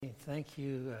Thank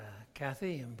you,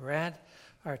 Kathy and Brad.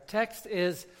 Our text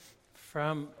is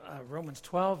from Romans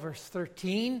 12, verse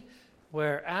 13,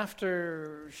 where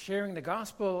after sharing the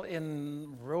gospel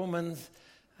in Romans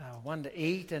 1 to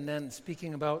 8, and then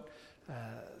speaking about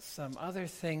some other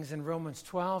things in Romans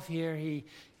 12 here, he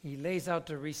lays out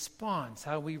the response,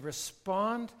 how we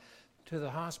respond to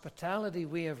the hospitality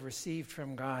we have received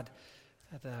from God,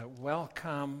 the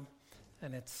welcome.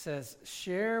 And it says,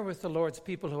 share with the Lord's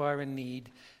people who are in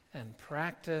need and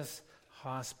practice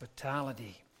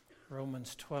hospitality.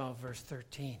 Romans 12, verse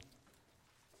 13.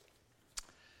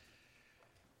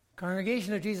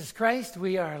 Congregation of Jesus Christ,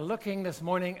 we are looking this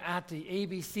morning at the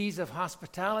ABCs of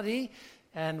hospitality,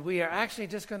 and we are actually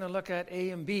just going to look at A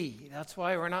and B. That's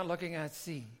why we're not looking at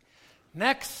C.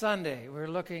 Next Sunday, we're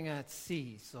looking at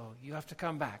C, so you have to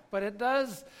come back. But it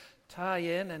does tie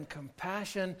in, and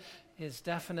compassion is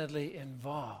definitely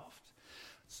involved.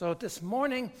 So this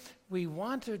morning, we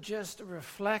want to just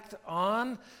reflect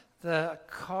on the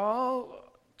call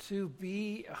to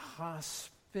be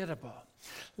hospitable.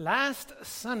 Last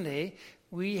Sunday,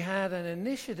 we had an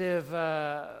initiative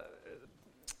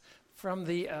from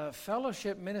the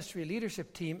Fellowship Ministry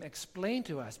Leadership Team explained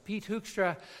to us. Pete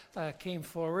Hoekstra came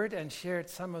forward and shared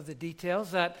some of the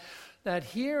details that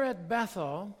here at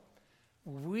Bethel,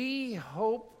 we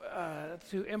hope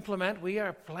to implement, we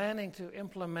are planning to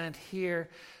implement here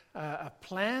a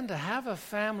plan to have a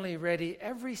family ready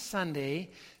every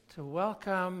Sunday to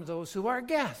welcome those who are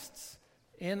guests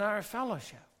in our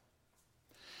fellowship.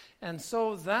 And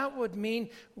so that would mean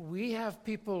we have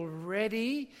people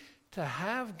ready to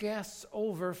have guests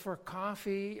over for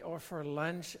coffee or for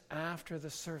lunch after the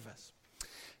service.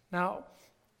 Now,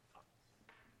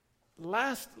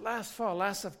 last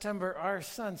September, our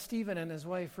son Stephen and his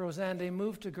wife Roseanne, they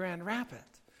moved to Grand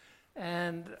Rapids.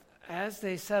 And as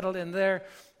they settled in there,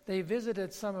 they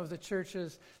visited some of the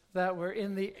churches that were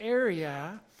in the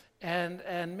area.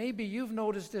 And maybe you've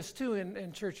noticed this too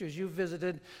in churches you've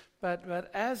visited. But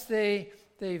as they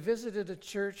visited a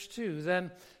church too,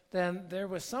 then there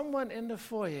was someone in the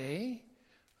foyer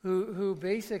who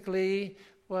basically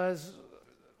was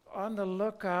on the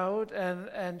lookout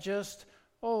and just,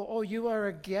 oh, you are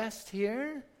a guest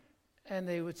here? And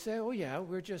they would say, oh, yeah,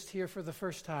 we're just here for the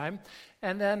first time.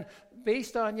 And then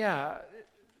based on,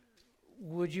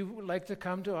 would you like to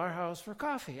come to our house for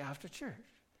coffee after church?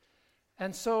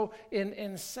 And so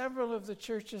in several of the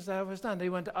churches that was done. They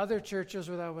went to other churches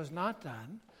where that was not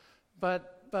done.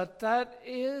 But that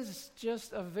is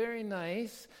just a very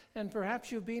nice, and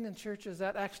perhaps you've been in churches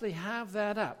that actually have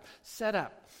that set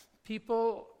up.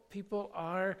 People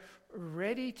are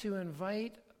ready to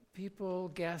invite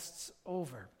guests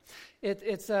over.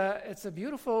 It's a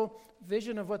beautiful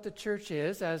vision of what the church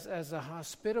is as a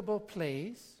hospitable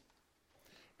place.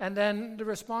 And then the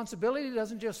responsibility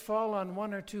doesn't just fall on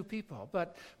one or two people,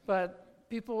 but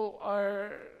people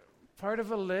are part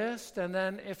of a list, and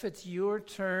then if it's your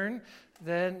turn,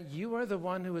 then you are the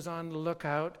one who is on the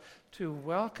lookout to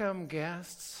welcome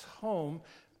guests home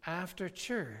after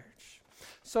church.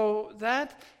 So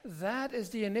that is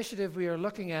the initiative we are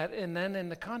looking at, and then in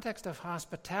the context of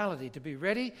hospitality, to be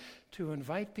ready to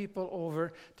invite people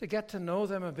over, to get to know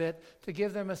them a bit, to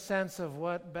give them a sense of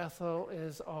what Bethel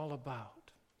is all about.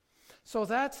 So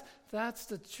that's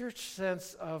the church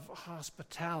sense of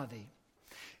hospitality.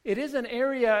 It is an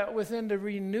area within the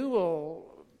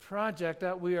renewal project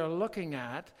that we are looking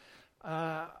at.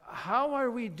 How are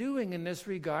we doing in this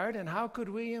regard, and how could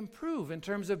we improve in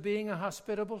terms of being a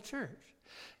hospitable church?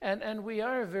 And we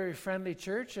are a very friendly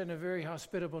church and a very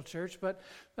hospitable church, but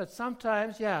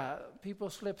sometimes, people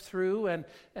slip through,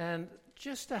 and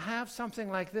just to have something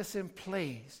like this in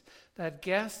place, that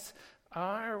guests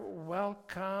are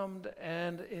welcomed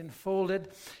and enfolded.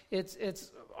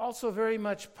 It's also very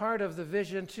much part of the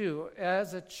vision too.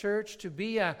 As a church, to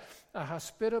be a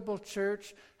hospitable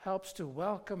church helps to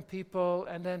welcome people,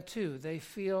 and then too, they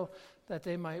feel that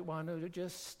they might want to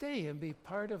just stay and be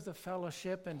part of the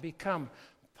fellowship and become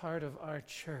part of our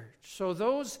church. So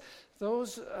those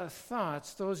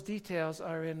thoughts, those details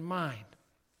are in mind.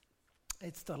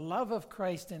 It's the love of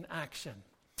Christ in action.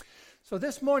 So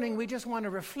this morning, we just want to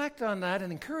reflect on that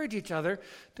and encourage each other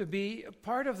to be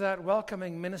part of that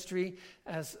welcoming ministry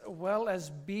as well as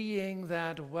being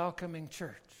that welcoming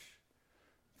church.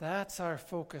 That's our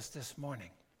focus this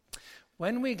morning.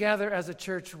 When we gather as a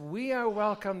church, we are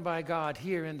welcomed by God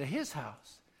here into His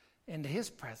house, into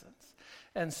His presence.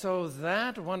 And so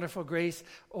that wonderful grace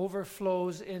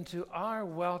overflows into our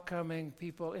welcoming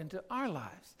people into our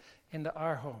lives, into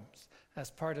our homes, as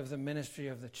part of the ministry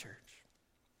of the church.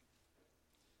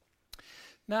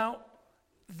 Now,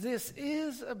 this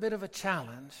is a bit of a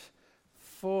challenge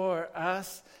for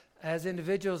us as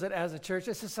individuals and as a church.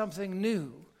 This is something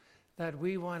new that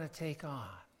we want to take on.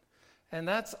 And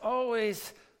that's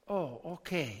always,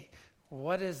 okay,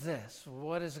 what is this?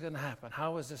 What is going to happen?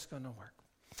 How is this going to work?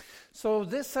 So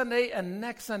this Sunday and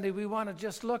next Sunday, we want to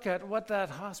just look at what that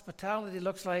hospitality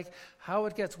looks like, how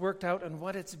it gets worked out, and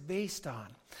what it's based on.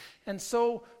 And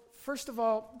so, first of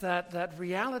all, that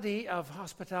reality of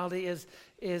hospitality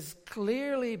is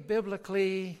clearly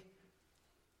biblically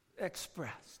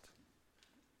expressed.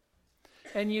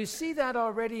 And you see that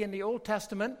already in the Old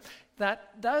Testament.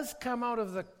 That does come out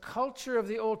of the culture of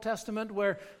the Old Testament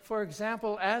where, for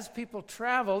example, as people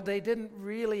traveled, they didn't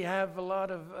really have a lot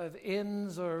of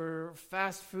inns or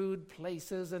fast food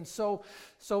places. And so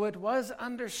it was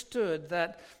understood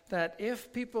that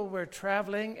if people were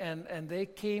traveling and they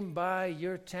came by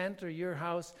your tent or your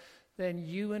house, then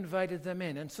you invited them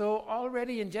in. And so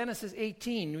already in Genesis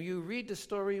 18, you read the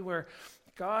story where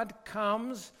God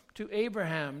comes to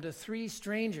Abraham, to 3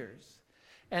 strangers.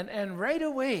 And right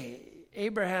away,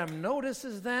 Abraham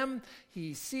notices them.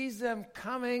 He sees them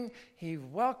coming. He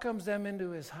welcomes them into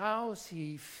his house.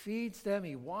 He feeds them.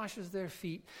 He washes their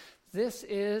feet. This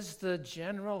is the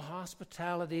general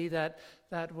hospitality that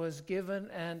was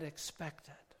given and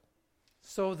expected.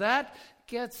 So that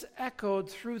gets echoed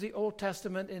through the Old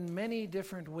Testament in many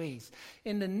different ways.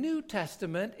 In the New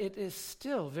Testament, it is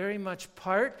still very much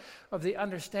part of the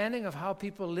understanding of how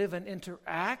people live and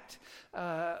interact.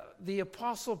 The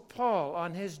Apostle Paul,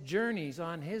 on his journeys,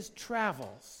 on his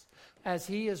travels, as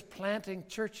he is planting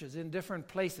churches in different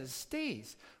places,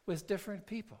 stays with different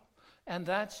people. And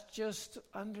that's just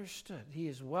understood. He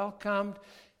is welcomed.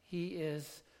 He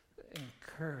is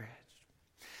encouraged.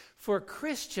 For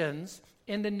Christians,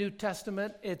 in the New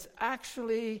Testament, it's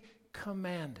actually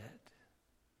commanded.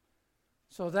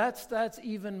 So that's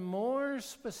even more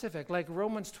specific. Like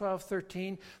Romans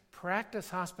 12:13, practice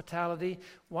hospitality.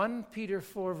 1 Peter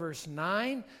 4 verse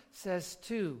 9 says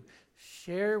too,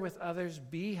 share with others,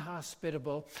 be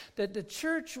hospitable. That the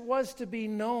church was to be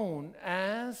known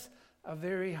as a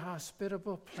very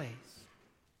hospitable place.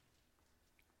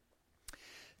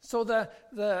 So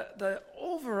the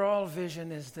overall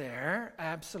vision is there,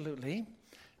 absolutely.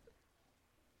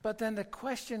 But then the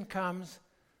question comes,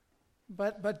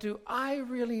 but do I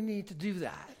really need to do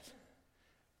that?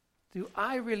 Do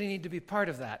I really need to be part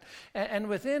of that? And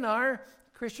within our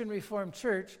Christian Reformed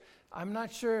Church, I'm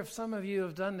not sure if some of you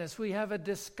have done this, we have a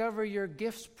Discover Your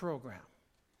Gifts program.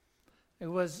 It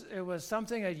was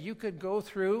something that you could go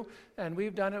through, and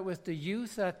we've done it with the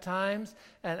youth at times,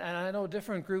 and I know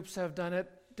different groups have done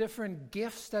it, different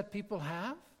gifts that people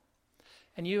have.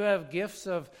 And you have gifts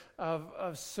of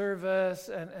service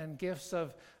and gifts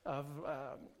of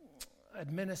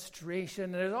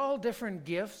administration. There's all different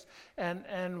gifts,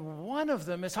 and one of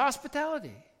them is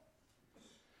hospitality.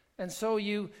 And so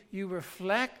you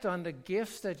reflect on the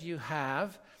gifts that you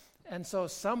have, and so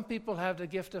some people have the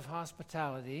gift of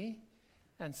hospitality,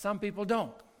 and some people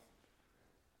don't.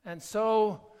 And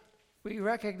so we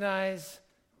recognize,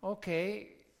 okay,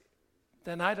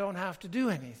 then I don't have to do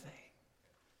anything.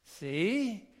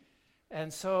 See?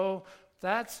 And so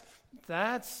that's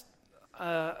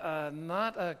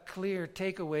not a clear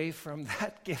takeaway from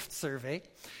that gift survey.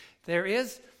 There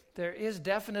is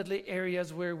definitely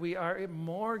areas where we are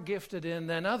more gifted in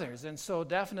than others. And so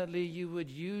definitely you would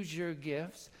use your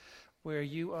gifts where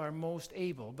you are most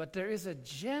able. But there is a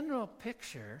general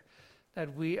picture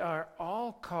that we are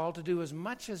all called to do as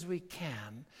much as we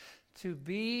can to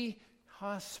be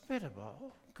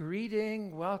hospitable,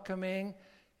 greeting, welcoming,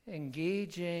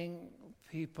 engaging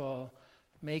people,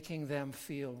 making them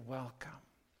feel welcome.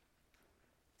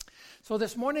 So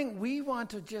this morning we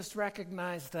want to just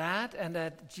recognize that, and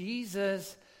that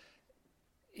Jesus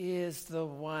is the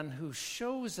one who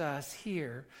shows us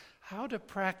here how to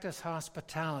practice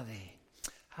hospitality,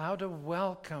 how to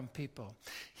welcome people.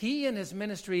 He in his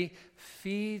ministry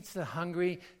feeds the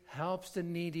hungry, helps the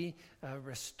needy,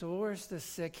 restores the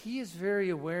sick. He is very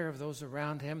aware of those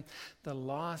around him, the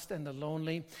lost and the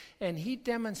lonely. And he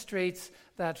demonstrates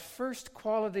that first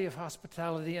quality of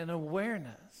hospitality, an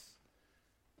awareness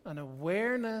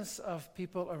of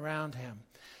people around him.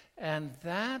 And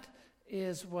that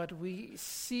is what we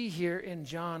see here in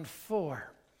John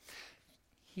 4.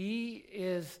 He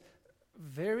is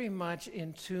very much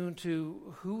in tune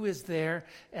to who is there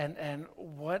and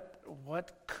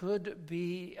what could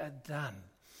be done.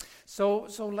 So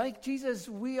like Jesus,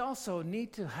 we also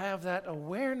need to have that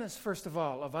awareness, first of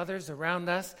all, of others around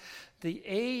us. The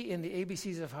A in the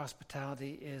ABCs of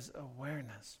hospitality is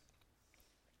awareness.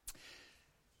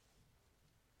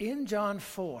 In John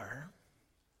 4,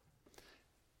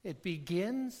 it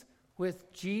begins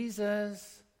with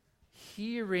Jesus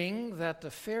hearing that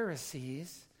the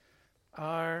Pharisees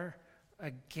are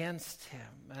against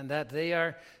him and that they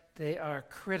are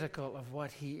critical of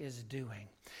what he is doing.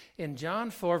 In John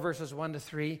 4, verses 1 to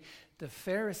 3, the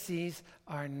Pharisees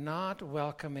are not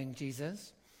welcoming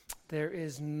Jesus. There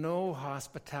is no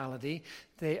hospitality.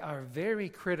 They are very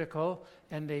critical,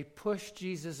 and they push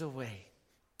Jesus away.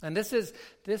 And this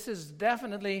is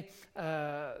definitely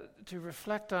to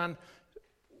reflect on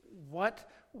what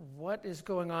is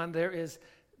going on. There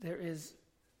is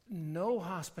no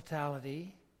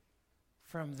hospitality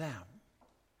from them.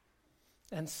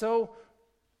 And so,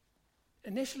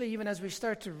 initially, even as we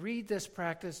start to read this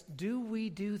practice, do we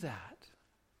do that?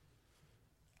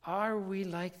 Are we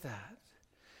like that?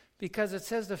 Because it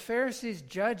says the Pharisees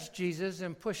judged Jesus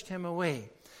and pushed him away.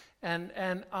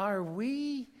 And are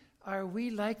we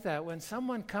like that? When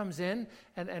someone comes in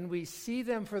and we see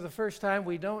them for the first time,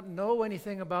 we don't know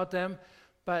anything about them,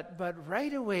 but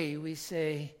right away we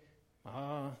say,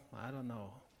 oh, I don't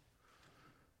know.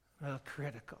 Well,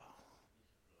 critical.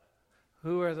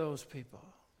 Who are those people?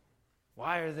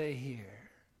 Why are they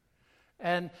here?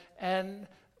 And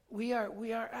we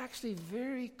are actually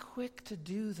very quick to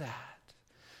do that.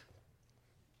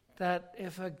 That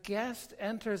if a guest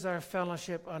enters our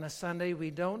fellowship on a Sunday,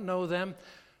 we don't know them,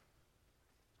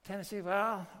 tend to say,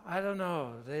 well, I don't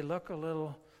know. They look a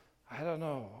little, I don't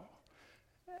know.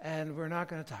 And we're not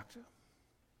going to talk to them.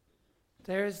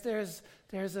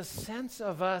 There's a sense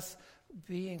of us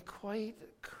being quite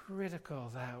critical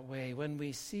that way when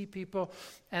we see people,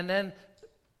 and then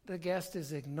the guest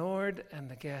is ignored and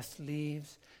the guest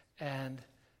leaves, and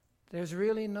there's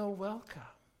really no welcome.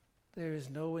 There is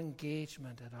no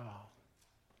engagement at all.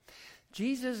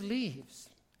 Jesus leaves.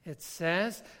 It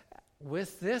says,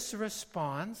 with this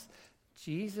response,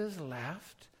 Jesus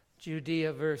left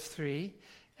Judea, verse 3,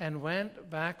 and went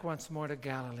back once more to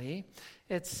Galilee.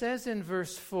 It says in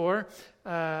verse 4,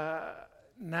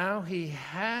 now he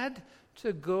had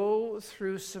to go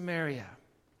through Samaria.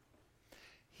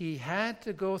 He had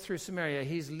to go through Samaria.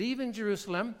 He's leaving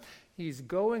Jerusalem. He's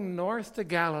going north to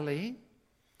Galilee.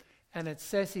 And it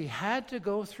says he had to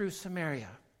go through Samaria.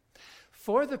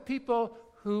 For the people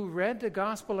who read the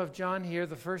Gospel of John here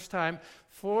the first time,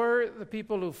 for the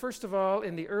people who, first of all,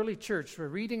 in the early church were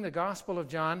reading the Gospel of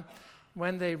John,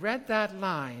 when they read that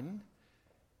line,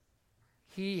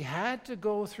 he had to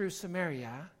go through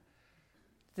Samaria,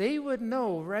 they would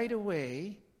know right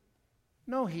away,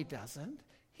 no, he doesn't.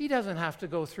 He doesn't have to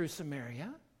go through Samaria.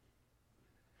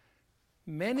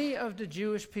 Many of the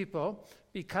Jewish people,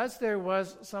 because there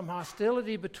was some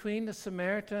hostility between the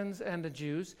Samaritans and the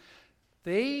Jews,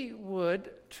 they would,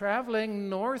 traveling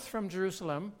north from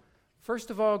Jerusalem,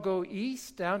 first of all go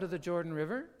east down to the Jordan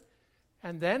River,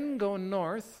 and then go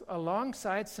north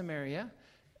alongside Samaria,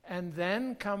 and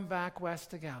then come back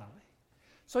west to Galilee.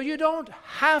 So you don't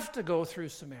have to go through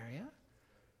Samaria.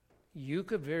 You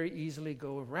could very easily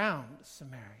go around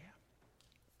Samaria.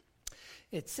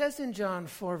 It says in John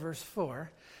 4, verse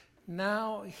 4,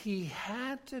 now he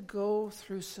had to go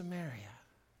through Samaria.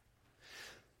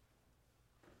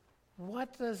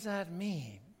 What does that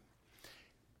mean?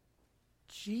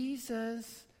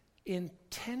 Jesus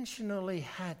intentionally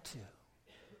had to.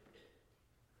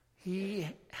 He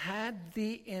had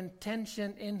the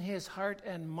intention in his heart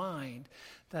and mind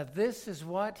that this is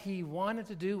what he wanted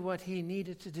to do, what he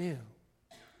needed to do.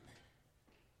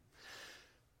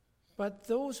 But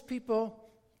those people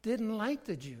didn't like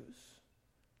the Jews.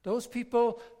 Those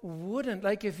people wouldn't.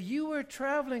 Like if you were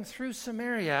traveling through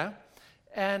Samaria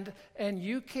and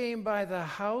you came by the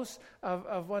house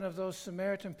of one of those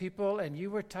Samaritan people and you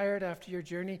were tired after your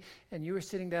journey and you were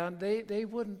sitting down, they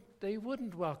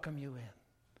wouldn't welcome you in.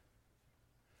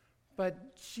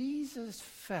 But Jesus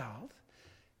felt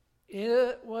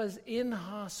it was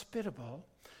inhospitable,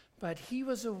 but he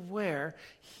was aware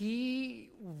he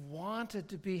wanted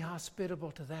to be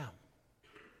hospitable to them.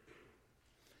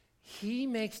 He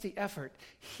makes the effort.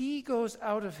 He goes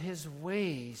out of his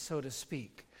way, so to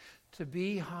speak, to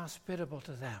be hospitable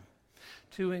to them,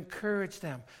 to encourage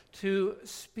them, to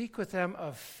speak with them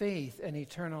of faith and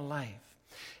eternal life.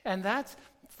 And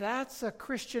that's a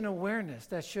Christian awareness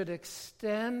that should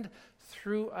extend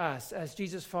through us as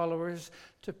Jesus followers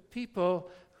to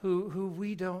people who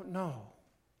we don't know.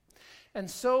 And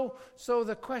so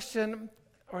the question,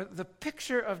 or the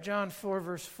picture of John 4,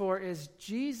 verse 4 is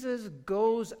Jesus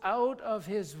goes out of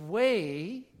his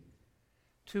way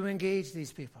to engage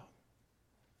these people.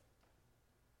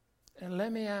 And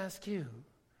let me ask you,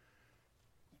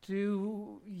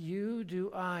 do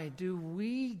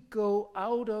we go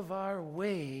out of our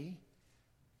way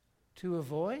to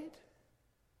avoid?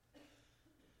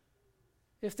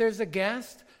 If there's a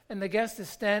guest and the guest is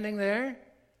standing there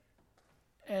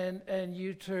and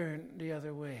you turn the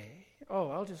other way, oh,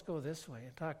 I'll just go this way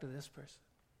and talk to this person.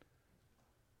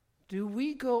 Do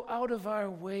we go out of our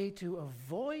way to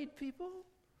avoid people?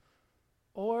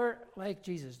 Or, like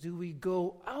Jesus, do we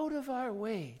go out of our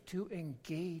way to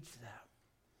engage them?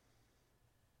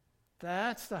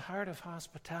 That's the heart of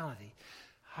hospitality.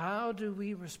 How do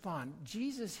we respond?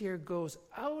 Jesus here goes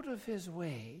out of his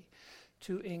way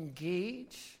to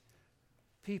engage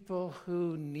people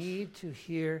who need to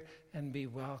hear and be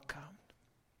welcomed.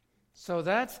 So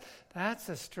that's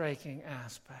a striking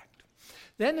aspect.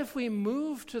 Then if we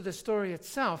move to the story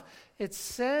itself, it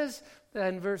says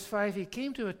that in verse 5, he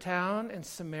came to a town in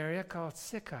Samaria called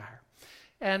Sychar.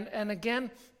 And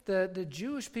again, the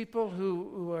Jewish people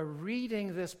who are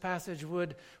reading this passage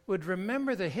would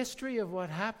remember the history of what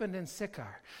happened in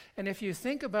Sychar. And if you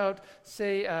think about,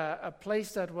 say, a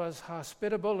place that was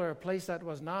hospitable or a place that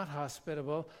was not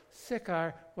hospitable,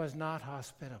 Sychar was not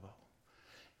hospitable.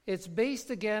 It's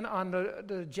based again on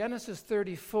the Genesis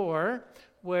 34,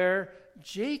 where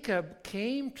Jacob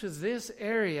came to this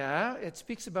area. It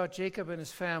speaks about Jacob and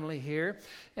his family here,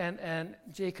 and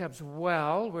Jacob's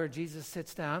well, where Jesus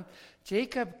sits down.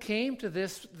 Jacob came to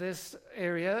this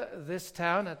area, this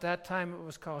town. At that time it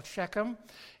was called Shechem,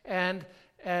 and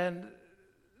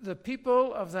the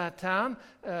people of that town,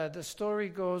 the story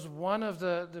goes, one of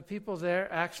the people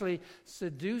there actually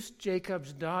seduced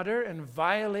Jacob's daughter and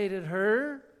violated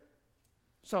her.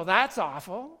 So that's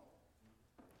awful.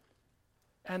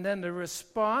 And then the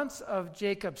response of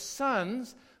Jacob's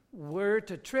sons were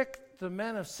to trick the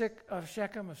men of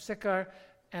Shechem, of Sychar,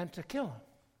 and to kill him.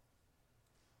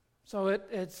 So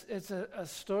it's a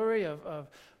story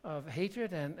of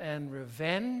hatred and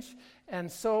revenge.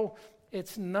 And so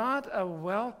it's not a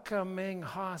welcoming,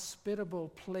 hospitable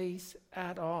place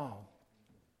at all.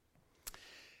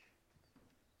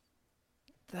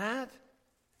 That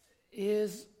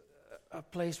is a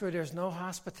place where there's no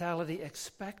hospitality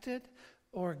expected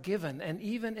or given. And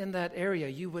even in that area,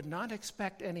 you would not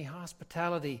expect any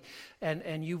hospitality,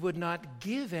 and you would not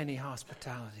give any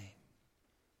hospitality.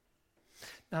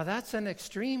 Now, that's an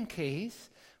extreme case,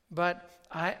 but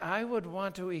I would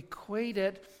want to equate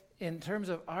it in terms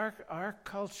of our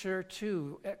culture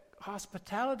too.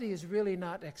 Hospitality is really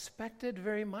not expected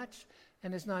very much,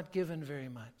 and is not given very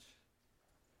much.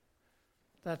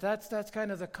 That's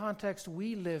kind of the context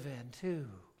we live in too.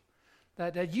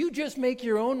 That you just make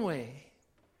your own way.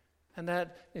 And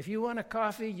that if you want a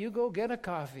coffee, you go get a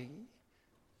coffee.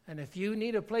 And if you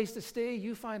need a place to stay,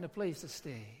 you find a place to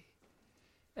stay.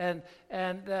 And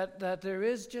that there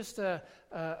is just a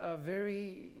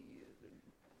very,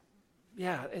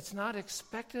 it's not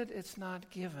expected, it's not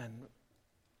given.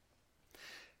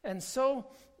 And so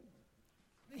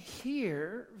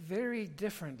here, very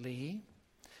differently,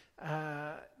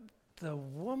 the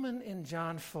woman in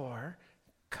John 4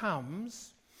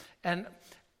 comes and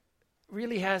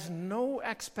really has no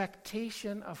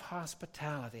expectation of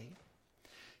hospitality.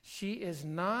 She is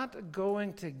not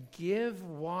going to give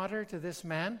water to this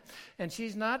man, and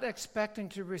she's not expecting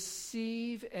to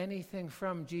receive anything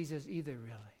from Jesus either,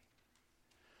 really.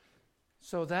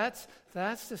 So that's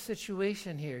the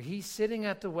situation here. He's sitting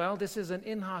at the well. This is an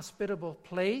inhospitable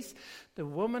place. The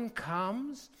woman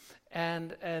comes,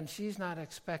 and she's not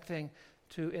expecting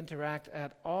to interact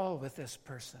at all with this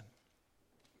person.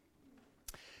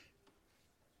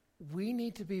 We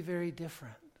need to be very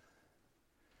different.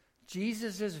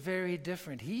 Jesus is very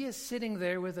different. He is sitting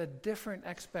there with a different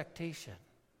expectation.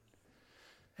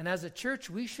 And as a church,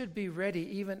 we should be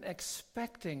ready, even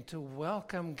expecting to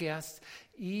welcome guests,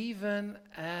 even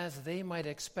as they might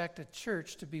expect a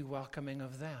church to be welcoming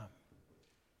of them.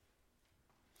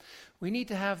 We need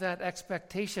to have that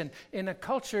expectation in a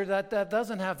culture that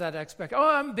doesn't have that expectation. Oh,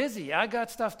 I'm busy. I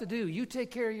got stuff to do. You take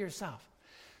care of yourself.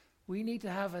 We need to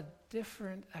have a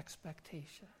different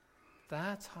expectation.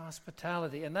 That's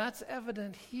hospitality. And that's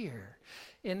evident here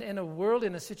in a world,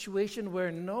 in a situation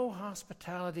where no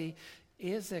hospitality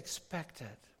is expected.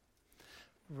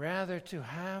 Rather, to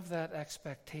have that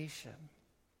expectation.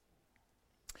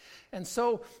 And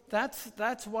so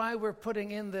that's why we're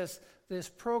putting in this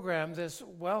program, this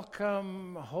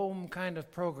welcome home kind of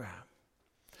program.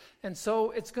 And so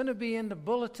it's going to be in the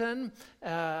bulletin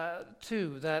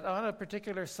too, that on a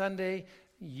particular Sunday,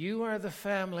 you are the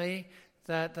family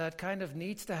that kind of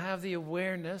needs to have the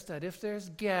awareness that if there's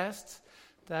guests,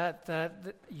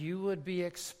 that you would be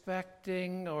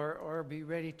expecting or be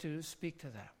ready to speak to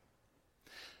them.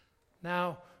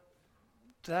 Now,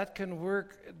 that can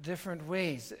work different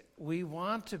ways. We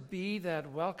want to be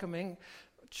that welcoming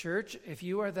church. If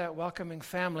you are that welcoming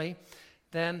family,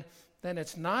 then then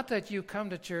it's not that you come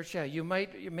to church. Yeah, you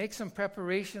make some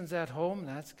preparations at home.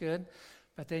 That's good.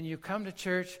 But then you come to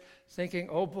church thinking,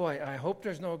 oh boy, I hope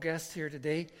there's no guests here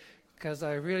today because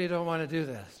I really don't want to do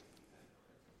this.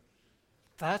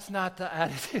 That's not the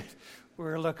attitude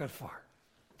we're looking for.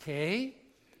 Okay?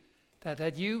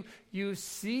 That you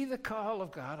see the call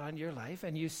of God on your life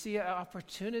and you see an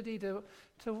opportunity to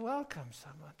welcome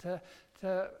someone,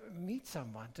 to meet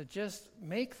someone, to just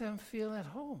make them feel at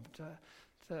home, to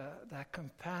that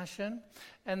compassion.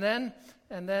 And then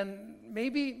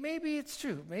maybe it's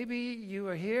true. Maybe you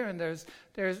are here and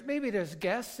there's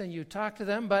guests and you talk to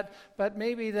them, but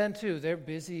maybe then too they're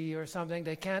busy or something,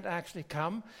 they can't actually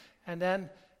come. And then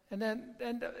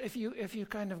if you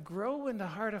kind of grow in the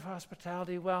heart of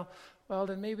hospitality, well,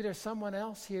 then maybe there's someone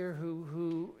else here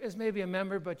who is maybe a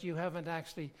member, but you haven't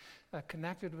actually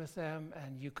connected with them,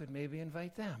 and you could maybe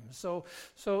invite them. So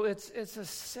it's a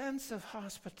sense of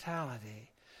hospitality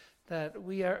that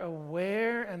we are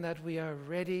aware and that we are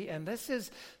ready, and this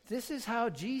is how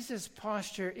Jesus'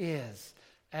 posture is.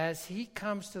 As he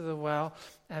comes to the well,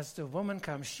 as the woman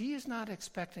comes, she is not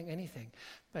expecting anything,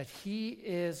 but he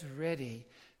is ready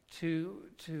to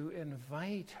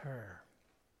invite her.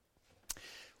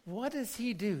 What does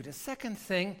he do? The second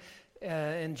thing,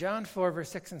 in John 4, verse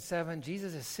 6 and 7,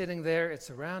 Jesus is sitting there. It's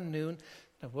around noon.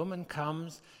 The woman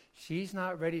comes. She's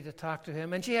not ready to talk to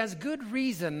him, and she has good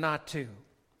reason not to.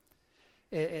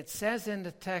 It says in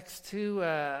the text, too,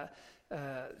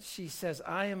 she says,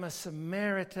 I am a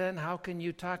Samaritan. How can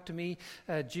you talk to me?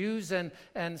 Jews and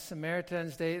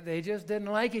Samaritans, they just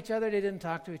didn't like each other. They didn't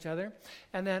talk to each other.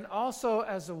 And then also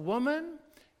as a woman,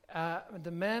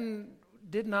 the men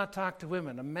did not talk to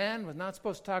women. A man was not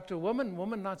supposed to talk to a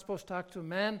woman not supposed to talk to a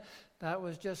man. That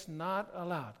was just not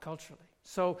allowed culturally.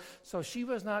 So she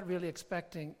was not really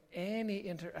expecting any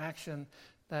interaction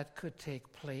that could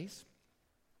take place.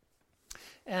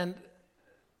 And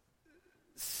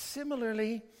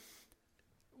similarly,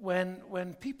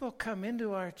 when people come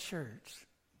into our church,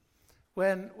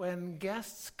 when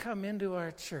guests come into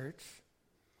our church,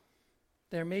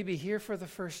 they're maybe here for the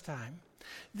first time.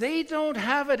 They don't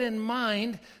have it in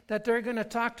mind that they're going to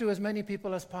talk to as many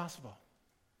people as possible.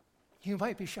 You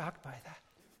might be shocked by that.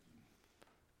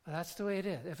 But that's the way it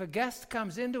is. If a guest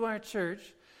comes into our church,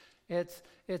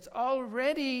 it's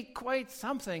already quite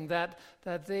something that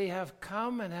they have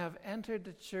come and have entered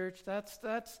the church. That's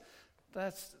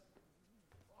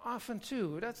often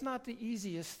too. That's not the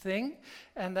easiest thing.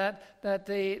 And that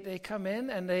they come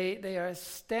in and they are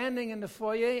standing in the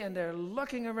foyer and they're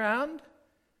looking around.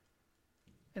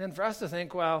 And then for us to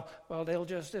think, well, they'll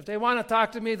just, if they want to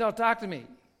talk to me, they'll talk to me.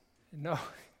 No,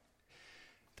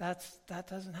 that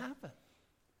doesn't happen.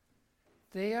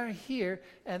 They are here,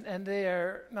 and they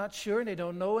are not sure, and they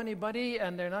don't know anybody,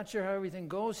 and they're not sure how everything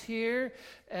goes here,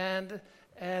 and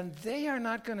they are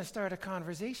not going to start a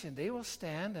conversation. They will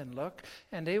stand and look,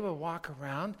 and they will walk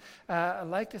around.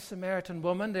 Like the Samaritan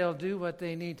woman, they'll do what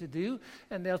they need to do,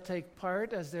 and they'll take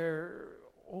part as they're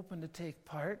open to take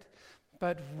part.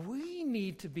 But we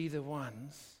need to be the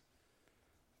ones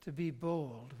to be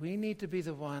bold. We need to be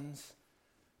the ones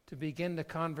to begin the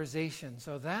conversation.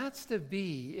 So that's the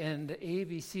B in the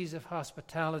ABCs of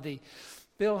hospitality.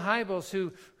 Bill Hybels,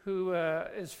 who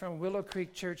is from Willow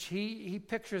Creek Church, he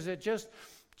pictures it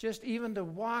just even to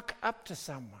walk up to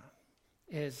someone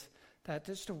is that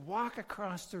just to walk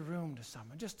across the room to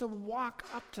someone, just to walk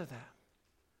up to them.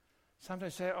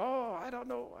 Sometimes say, oh, I don't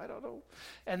know.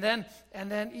 And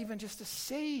then even just to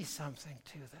say something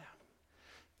to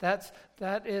them.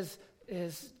 That is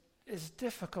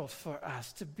difficult for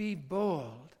us, to be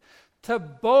bold, to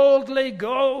boldly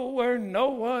go where no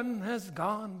one has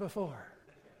gone before.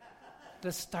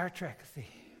 The Star Trek theme.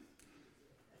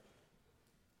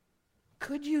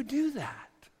 Could you do that?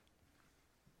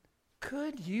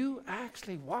 Could you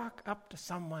actually walk up to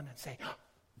someone and say,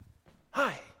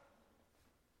 hi,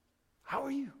 how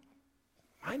are you?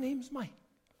 My name's Mike.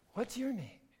 What's your name?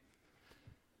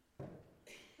 It's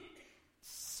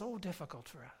so difficult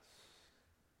for us.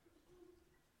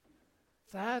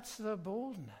 That's the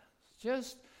boldness.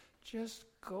 Just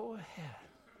go ahead.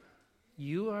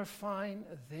 You are fine,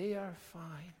 they are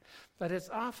fine. But it's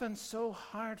often so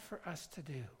hard for us to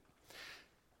do.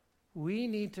 We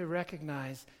need to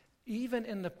recognize, even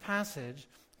in the passage,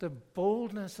 the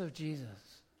boldness of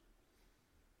Jesus.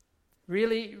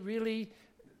 Really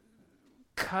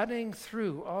cutting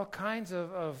through all kinds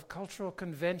of cultural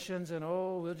conventions and,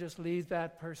 we'll just leave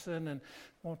that person and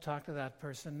won't talk to that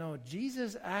person. No,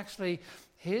 Jesus actually,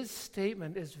 his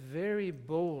statement is very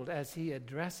bold as he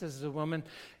addresses the woman,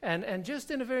 and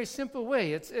just in a very simple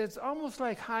way. It's almost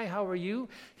like, "Hi, how are you?"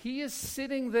 He is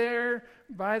sitting there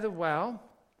by the well.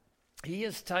 He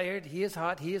is tired, he is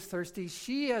hot, he is thirsty.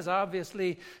 She has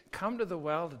obviously come to the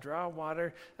well to draw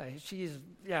water.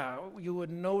 You would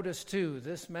notice too,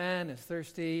 this man is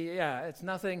thirsty. Yeah, it's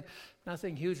nothing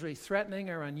hugely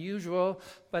threatening or unusual.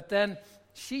 But then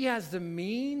she has the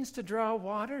means to draw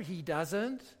water, he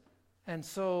doesn't. And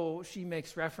so she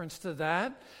makes reference to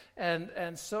that.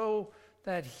 And so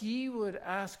that he would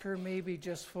ask her maybe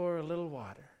just for a little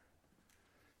water.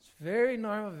 Very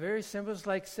normal, very simple. It's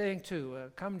like saying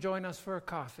come join us for a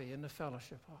coffee in the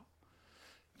fellowship hall.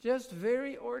 Just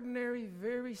very ordinary,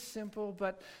 very simple,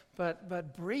 but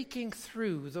breaking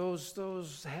through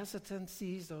those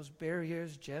hesitancies, those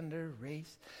barriers, gender,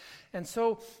 race. And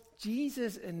so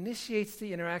Jesus initiates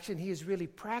the interaction. He is really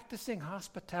practicing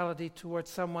hospitality towards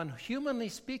someone, humanly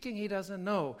speaking, he doesn't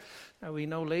know. Now, we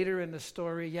know later in the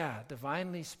story,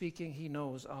 divinely speaking, he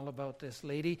knows all about this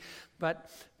lady. But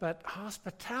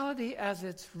hospitality as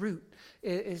its root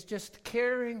is just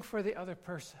caring for the other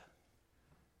person,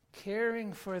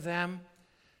 caring for them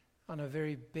on a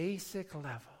very basic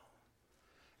level.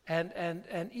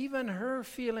 And even her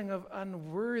feeling of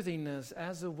unworthiness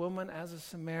as a woman, as a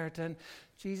Samaritan,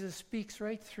 Jesus speaks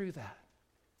right through that.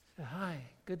 "Hi,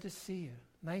 good to see you.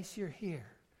 Nice you're here."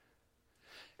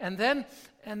 And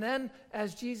then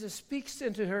as Jesus speaks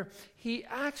into her, he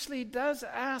actually does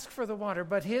ask for the water,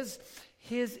 but his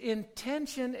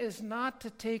intention is not to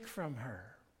take from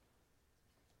her.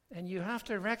 And you have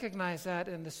to recognize that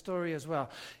in the story as well.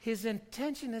 His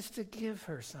intention is to give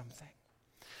her something.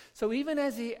 So even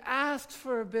as he asks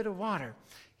for a bit of water,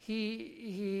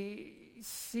 he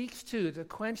seeks to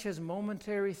quench his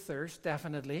momentary thirst,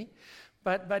 definitely,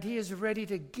 but he is ready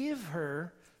to give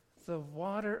her the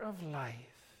water of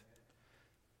life.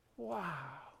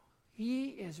 Wow. He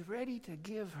is ready to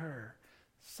give her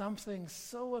something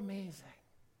so amazing.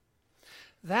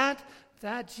 That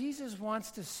Jesus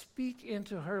wants to speak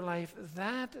into her life,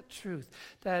 that truth,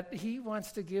 that he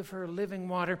wants to give her living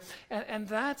water. And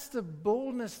that's the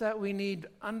boldness that we need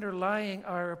underlying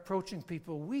our approaching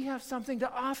people. We have something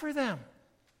to offer them.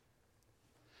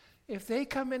 If they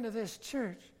come into this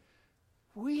church,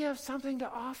 we have something to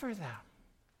offer them.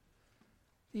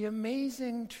 The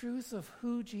amazing truth of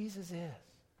who Jesus is.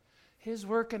 His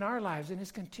work in our lives and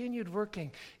his continued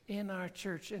working in our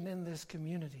church and in this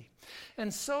community.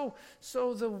 And so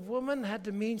the woman had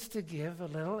the means to give a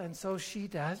little, and so she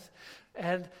does.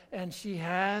 And she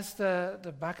has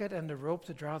the bucket and the rope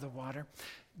to draw the water.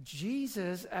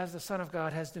 Jesus, as the Son of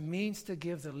God, has the means to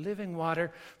give the living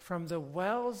water from the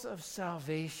wells of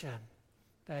salvation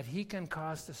that he can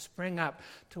cause to spring up,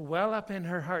 to well up in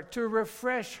her heart, to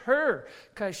refresh her,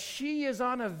 because she is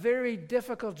on a very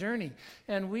difficult journey.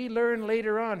 And we learn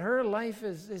later on, her life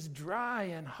is dry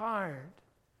and hard.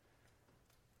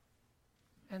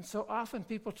 And so often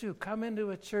people too come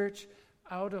into a church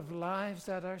out of lives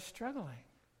that are struggling,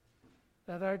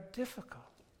 that are difficult.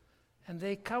 And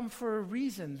they come for a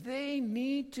reason. They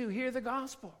need to hear the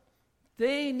gospel.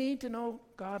 They need to know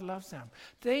God loves them.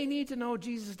 They need to know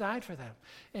Jesus died for them.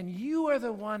 And you are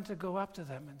the one to go up to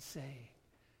them and say,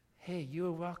 "Hey, you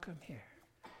are welcome here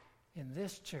in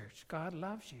this church. God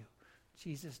loves you.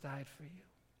 Jesus died for you."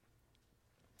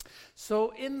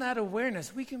 So in that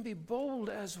awareness, we can be bold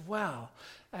as well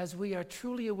as we are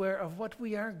truly aware of what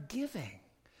we are giving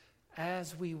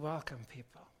as we welcome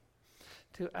people.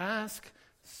 To ask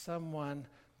someone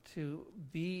to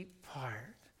be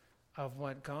part of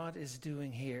what God is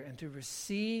doing here and to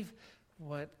receive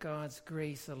what God's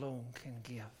grace alone can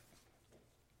give.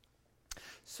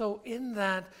 So in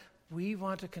that, we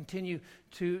want to continue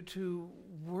to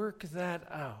work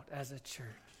that out as a church.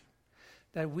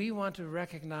 That we want to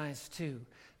recognize too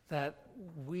that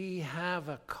we have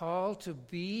a call to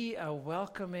be a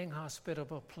welcoming,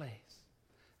 hospitable place.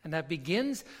 And that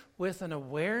begins with an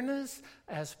awareness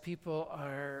as people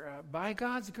are, by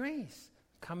God's grace,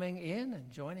 coming in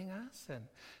and joining us, and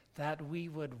that we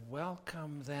would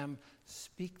welcome them,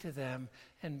 speak to them,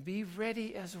 and be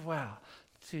ready as well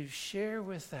to share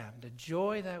with them the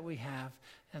joy that we have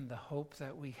and the hope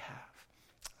that we have.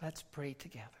 Let's pray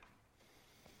together.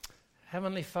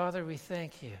 Heavenly Father, we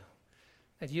thank you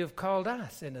that you have called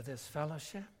us into this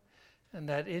fellowship, and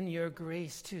that in your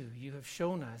grace too, you have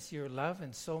shown us your love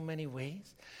in so many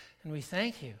ways. And we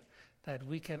thank you that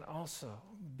we can also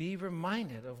be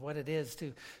reminded of what it is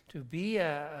to be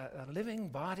a living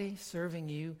body serving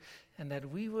you, and that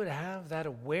we would have that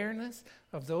awareness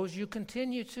of those you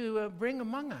continue to bring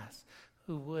among us,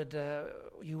 who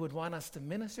you would want us to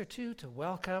minister to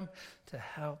welcome, to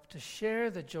help, to share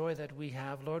the joy that we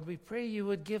have. Lord, we pray you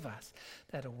would give us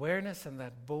that awareness and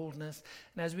that boldness.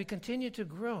 And as we continue to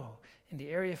grow in the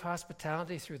area of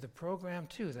hospitality through the program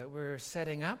too that we're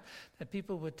setting up, that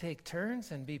people would take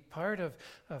turns and be part of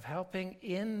helping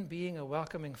in being a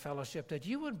welcoming fellowship, that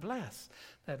you would bless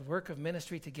that work of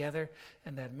ministry together,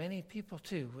 and that many people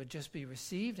too would just be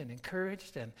received and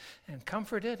encouraged and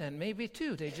comforted, and maybe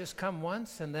too they just come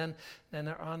once and then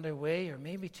are on their way, or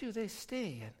maybe too they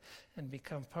stay and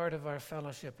become part of our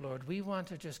fellowship. Lord, we want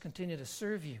to just continue to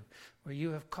serve you where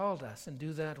you have called us, and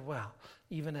do that well,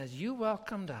 even as you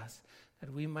welcomed us,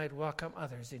 that we might welcome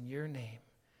others in your name.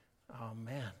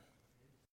 Amen.